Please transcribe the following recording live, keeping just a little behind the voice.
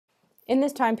In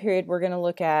this time period, we're going to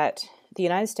look at the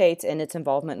United States and its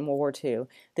involvement in World War II.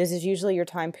 This is usually your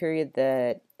time period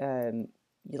that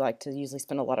you like to usually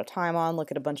spend a lot of time on,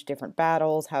 look at a bunch of different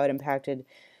battles, how it impacted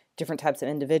different types of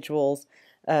individuals.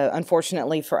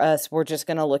 Unfortunately for us, we're just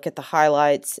going to look at the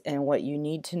highlights and what you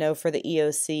need to know for the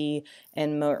EOC,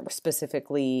 and more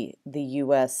specifically the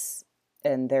U.S.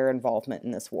 and their involvement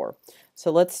in this war. So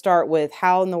let's start with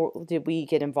how in the world did we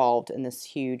get involved in this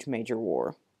huge major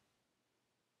war?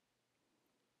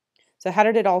 So how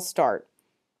did it all start?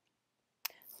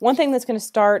 One thing that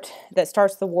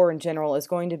starts the war in general is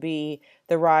going to be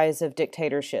the rise of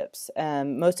dictatorships.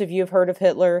 Most of you have heard of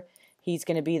Hitler. He's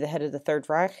going to be the head of the Third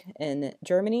Reich in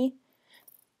Germany.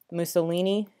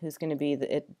 Mussolini, who's going to be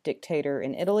the dictator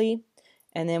in Italy.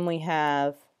 And then we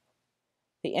have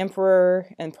the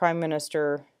emperor and prime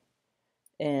minister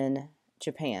in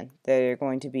Japan. They're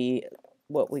going to be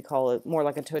what we call more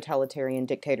like a totalitarian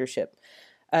dictatorship.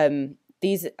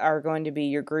 These are going to be,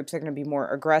 your groups are going to be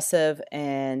more aggressive,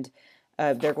 and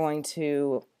they're going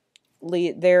to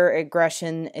lead, their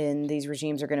aggression in these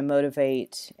regimes are going to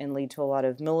motivate and lead to a lot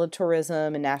of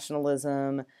militarism and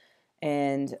nationalism,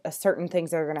 and certain things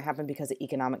that are going to happen because of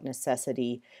economic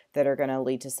necessity that are going to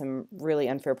lead to some really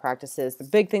unfair practices. The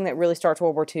big thing that really starts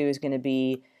World War II is going to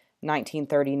be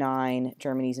 1939,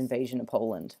 Germany's invasion of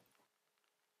Poland.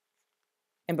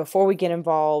 And before we get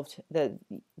involved,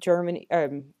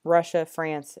 Russia,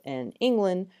 France, and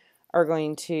England are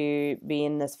going to be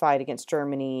in this fight against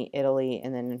Germany, Italy,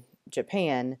 and then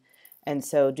Japan. And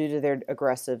so due to their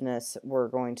aggressiveness, we're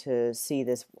going to see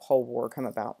this whole war come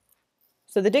about.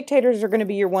 So the dictators are going to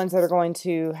be your ones that are going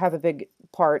to have a big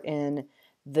part in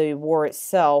the war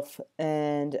itself.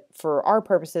 And for our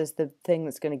purposes, the thing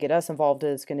that's going to get us involved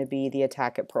is going to be the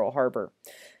attack at Pearl Harbor.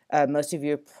 Most of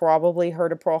you have probably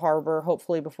heard of Pearl Harbor,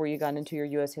 hopefully before you got into your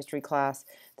U.S. history class.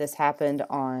 This happened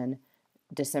on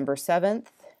December 7th,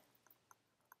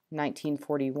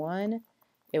 1941.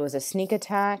 It was a sneak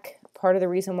attack. Part of the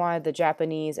reason why the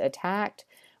Japanese attacked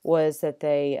was that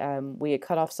we had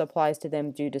cut off supplies to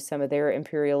them due to some of their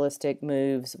imperialistic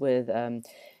moves with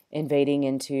invading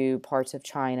into parts of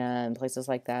China and places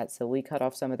like that. So we cut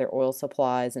off some of their oil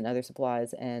supplies and other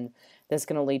supplies, and that's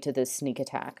going to lead to this sneak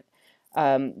attack.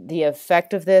 The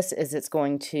effect of this is we're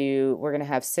going to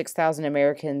have 6,000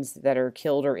 Americans that are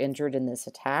killed or injured in this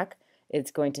attack.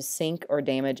 It's going to sink or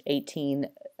damage 18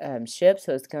 ships,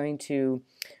 so it's going to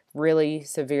really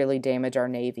severely damage our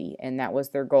Navy, and that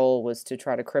was their goal, was to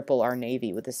try to cripple our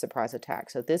Navy with this surprise attack.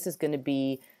 So this is going to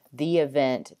be the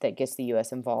event that gets the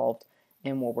U.S. involved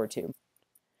in World War II.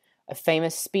 A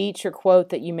famous speech or quote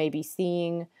that you may be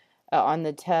seeing on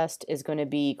the test is going to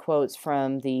be quotes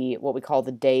from what we call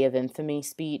the Day of Infamy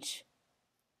speech.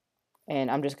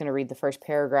 And I'm just going to read the first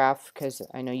paragraph because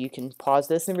I know you can pause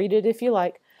this and read it if you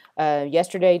like.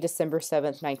 Yesterday, December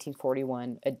 7th,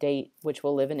 1941, a date which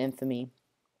will live in infamy.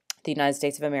 The United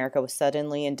States of America was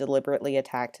suddenly and deliberately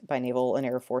attacked by naval and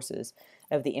air forces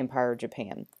of the Empire of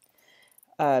Japan.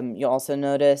 You'll also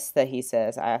notice that he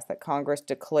says, I ask that Congress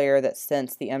declare that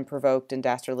since the unprovoked and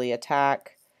dastardly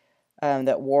attack,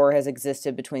 that war has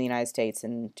existed between the United States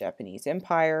and Japanese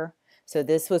Empire. So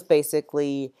this was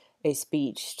basically a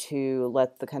speech to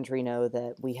let the country know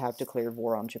that we have declared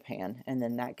war on Japan. And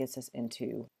then that gets us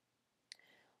into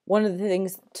one of the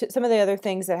things, some of the other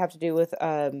things that have to do with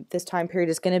this time period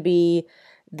is going to be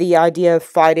the idea of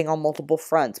fighting on multiple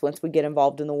fronts. Once we get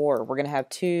involved in the war, we're going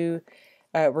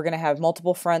to have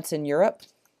multiple fronts in Europe.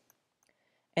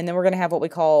 And then we're going to have what we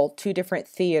call two different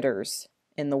theaters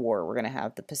in the war. We're going to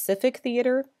have the Pacific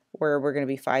theater, where we're going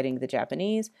to be fighting the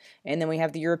Japanese, and then we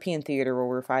have the European theater, where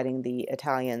we're fighting the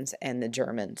Italians and the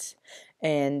Germans.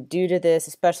 And due to this,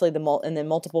 especially the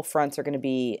multiple fronts are going to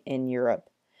be in Europe,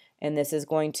 and this is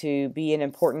going to be an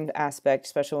important aspect,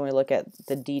 especially when we look at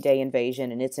the D-Day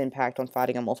invasion and its impact on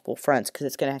fighting on multiple fronts, because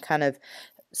it's going to kind of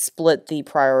split the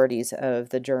priorities of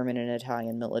the German and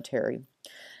Italian military.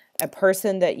 A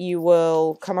person that you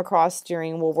will come across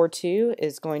during World War II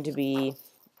is going to be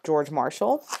George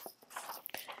Marshall.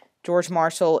 George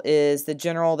Marshall is the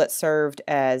general that served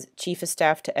as Chief of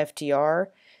Staff to FDR,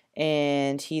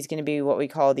 and he's going to be what we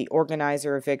call the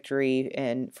organizer of victory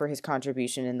and for his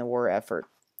contribution in the war effort.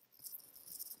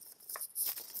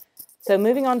 So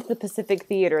moving on to the Pacific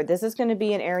Theater, this is going to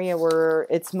be an area where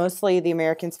it's mostly the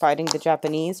Americans fighting the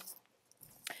Japanese.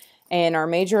 And our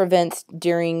major events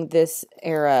during this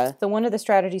era, so one of the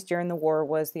strategies during the war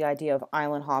was the idea of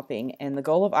island hopping. And the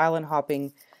goal of island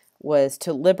hopping was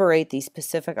to liberate these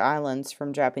Pacific islands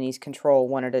from Japanese control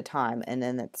one at a time. And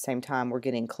then at the same time, we're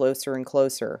getting closer and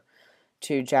closer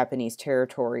to Japanese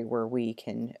territory where we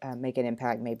can make an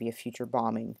impact, maybe a future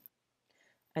bombing.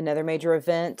 Another major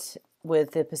event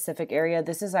with the Pacific area,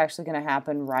 this is actually going to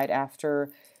happen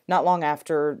not long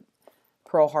after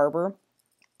Pearl Harbor,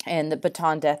 and the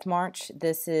Bataan Death March.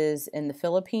 This is in the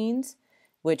Philippines,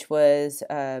 which was,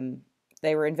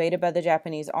 they were invaded by the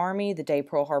Japanese army the day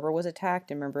Pearl Harbor was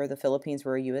attacked. And remember, the Philippines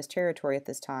were a U.S. territory at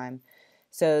this time.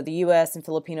 So the U.S. and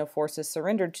Filipino forces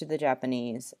surrendered to the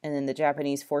Japanese, and then the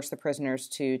Japanese forced the prisoners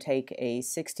to take a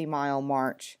 60-mile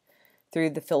march through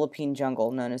the Philippine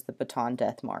jungle known as the Bataan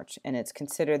Death March. And it's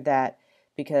considered that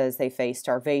because they faced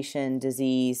starvation,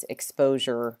 disease,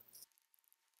 exposure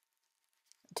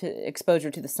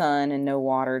to the sun and no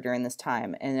water during this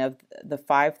time. And of the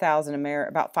 5,000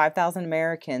 about 5,000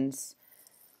 Americans,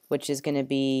 which is going to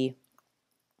be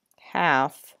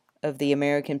half of the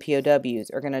American POWs,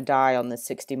 are going to die on this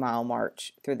 60-mile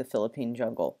march through the Philippine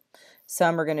jungle.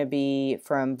 Some are going to be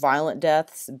from violent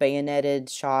deaths, bayoneted,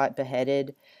 shot,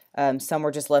 beheaded. Some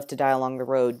were just left to die along the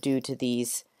road due to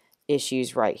these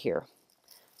issues right here.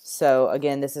 So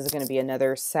again, this is going to be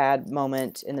another sad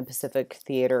moment in the Pacific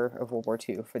theater of World War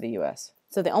II for the U.S.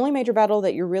 So the only major battle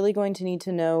that you're really going to need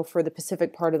to know for the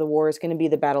Pacific part of the war is going to be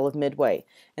the Battle of Midway.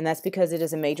 And that's because it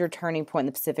is a major turning point in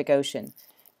the Pacific Ocean.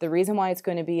 The reason why it's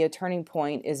going to be a turning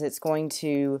point is it's going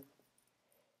to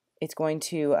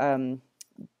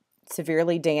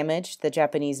severely damage the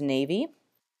Japanese Navy.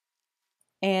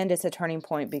 And it's a turning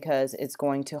point because it's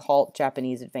going to halt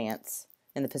Japanese advance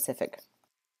in the Pacific.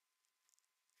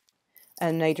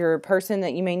 A major person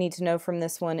that you may need to know from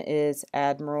this one is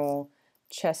Admiral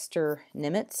Chester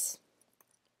Nimitz.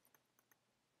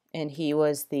 And he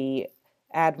was the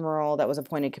admiral that was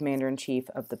appointed commander-in-chief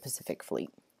of the Pacific Fleet.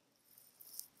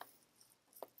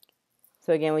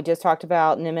 So again, we just talked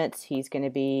about Nimitz. He's going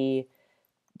to be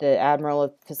the admiral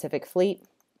of the Pacific Fleet.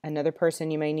 Another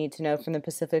person you may need to know from the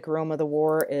Pacific realm of the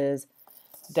war is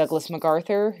Douglas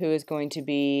MacArthur, who is going to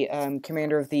be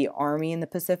commander of the Army in the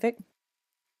Pacific.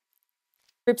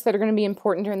 Groups that are going to be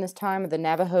important during this time are the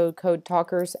Navajo Code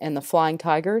Talkers and the Flying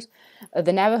Tigers.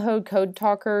 The Navajo Code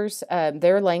Talkers,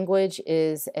 their language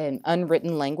is an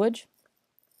unwritten language,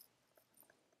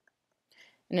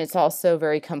 and it's also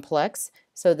very complex.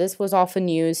 So this was often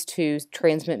used to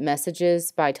transmit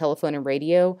messages by telephone and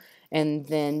radio, and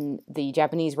then the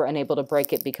Japanese were unable to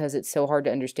break it because it's so hard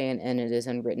to understand and it is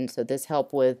unwritten. So this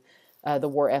helped with the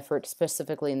war effort,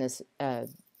 specifically in this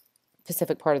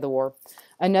Pacific part of the war.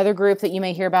 Another group that you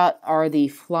may hear about are the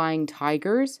Flying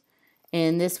Tigers,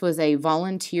 and this was a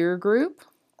volunteer group.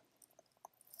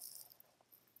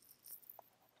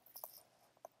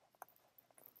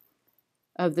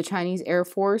 Of the Chinese Air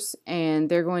Force, and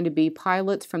they're going to be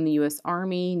pilots from the U.S.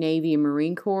 Army, Navy, and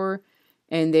Marine Corps,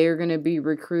 and they're going to be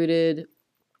recruited,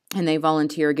 and they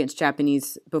volunteer against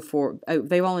Japanese before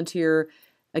they volunteer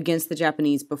against the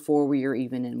Japanese before we are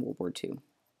even in World War II.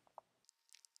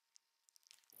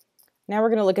 Now we're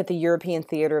going to look at the European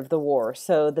theater of the war.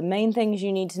 So the main things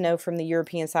you need to know from the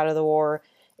European side of the war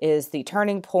is the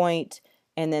turning point,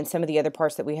 and then some of the other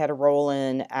parts that we had a role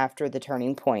in after the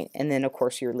turning point, and then of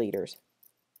course your leaders.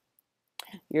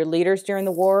 Your leaders during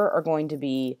the war are going to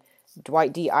be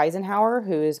Dwight D. Eisenhower,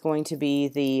 who is going to be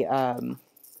the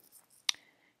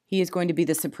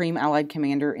Supreme Allied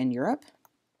Commander in Europe.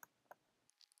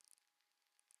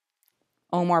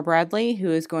 Omar Bradley, who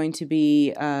is going to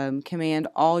be command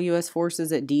all U.S.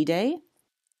 forces at D-Day.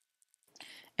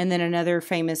 And then another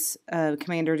famous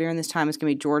commander during this time is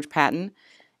going to be George Patton,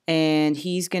 and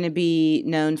he's going to be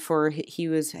known for, he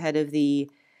was head of the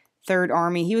Third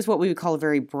Army. He was what we would call a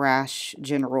very brash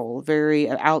general, very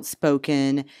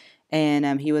outspoken,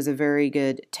 and he was a very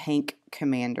good tank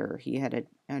commander. He had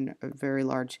a very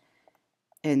large,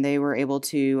 and they were able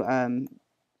to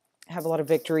have a lot of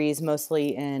victories,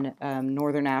 mostly in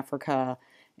northern Africa,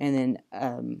 and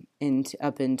then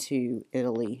up into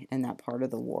Italy in that part of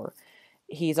the war.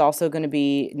 He's also going to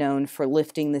be known for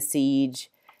lifting the siege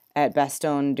at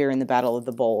Bastogne during the Battle of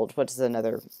the Bulge, which is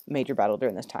another major battle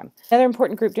during this time. Another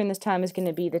important group during this time is going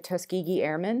to be the Tuskegee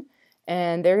Airmen,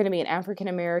 and they're going to be an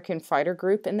African-American fighter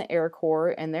group in the Air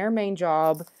Corps, and their main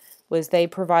job was they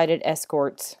provided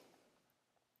escorts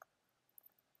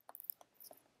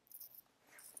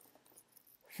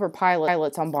for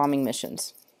pilots on bombing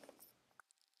missions.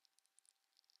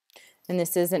 And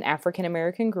this is an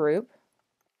African-American group,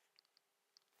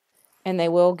 and they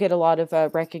will get a lot of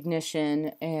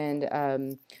recognition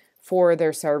and for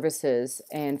their services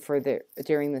and for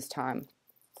during this time.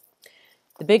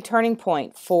 The big turning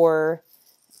point for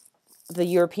the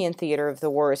European theater of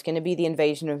the war is going to be the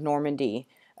invasion of Normandy.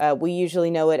 We usually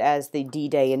know it as the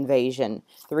D-Day invasion.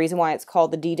 The reason why it's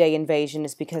called the D-Day invasion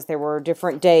is because there were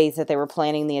different days that they were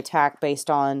planning the attack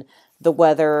based on the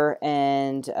weather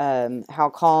and how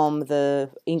calm the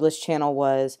English Channel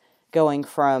was going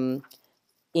from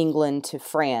England to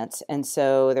France. And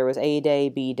so there was A Day,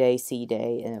 B Day, C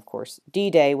Day, and of course D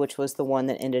Day, which was the one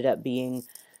that ended up being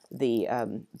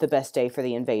the best day for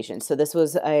the invasion. So this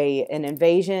was an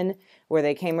invasion where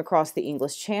they came across the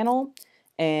English Channel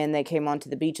and they came onto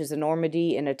the beaches of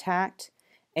Normandy and attacked.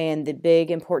 And the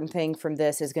big important thing from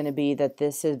this is going to be that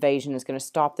this invasion is going to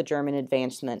stop the German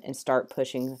advancement and start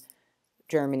pushing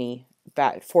Germany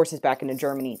back, forces back into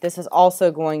Germany. This is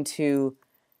also going to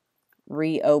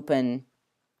reopen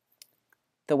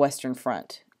the Western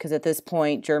Front, because at this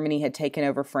point Germany had taken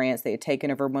over France, they had taken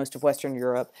over most of Western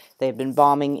Europe, they had been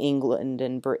bombing England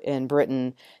and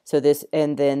Britain,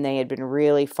 and then they had been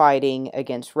really fighting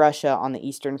against Russia on the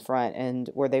Eastern Front, and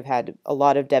where they've had a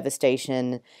lot of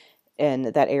devastation in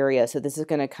that area. So this is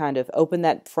going to kind of open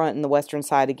that front in the western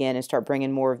side again and start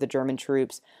bringing more of the German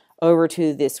troops over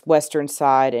to this western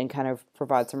side and kind of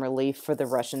provide some relief for the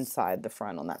Russian side, the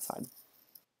front on that side.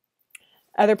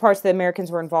 Other parts the Americans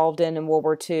were involved in World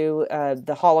War II,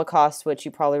 the Holocaust, which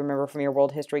you probably remember from your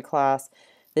world history class.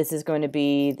 This is going to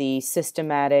be the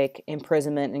systematic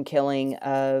imprisonment and killing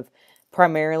of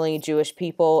primarily Jewish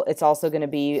people. It's also going to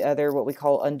be other what we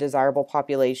call undesirable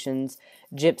populations,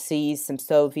 gypsies, some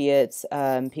Soviets,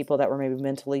 people that were maybe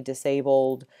mentally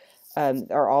disabled,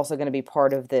 are also going to be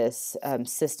part of this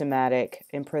systematic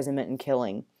imprisonment and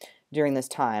killing during this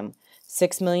time.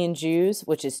 6 million Jews,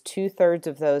 which is 2/3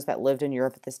 of those that lived in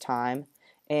Europe at this time,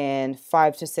 and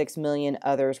 5 to 6 million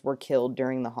others were killed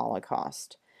during the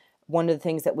Holocaust. One of the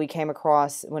things that we came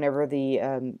across whenever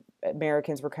the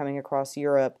Americans were coming across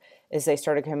Europe is they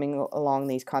started coming along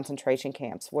these concentration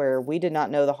camps where we did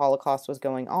not know the Holocaust was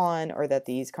going on or that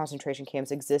these concentration camps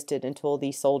existed until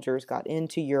these soldiers got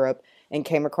into Europe and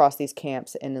came across these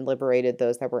camps and liberated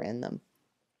those that were in them.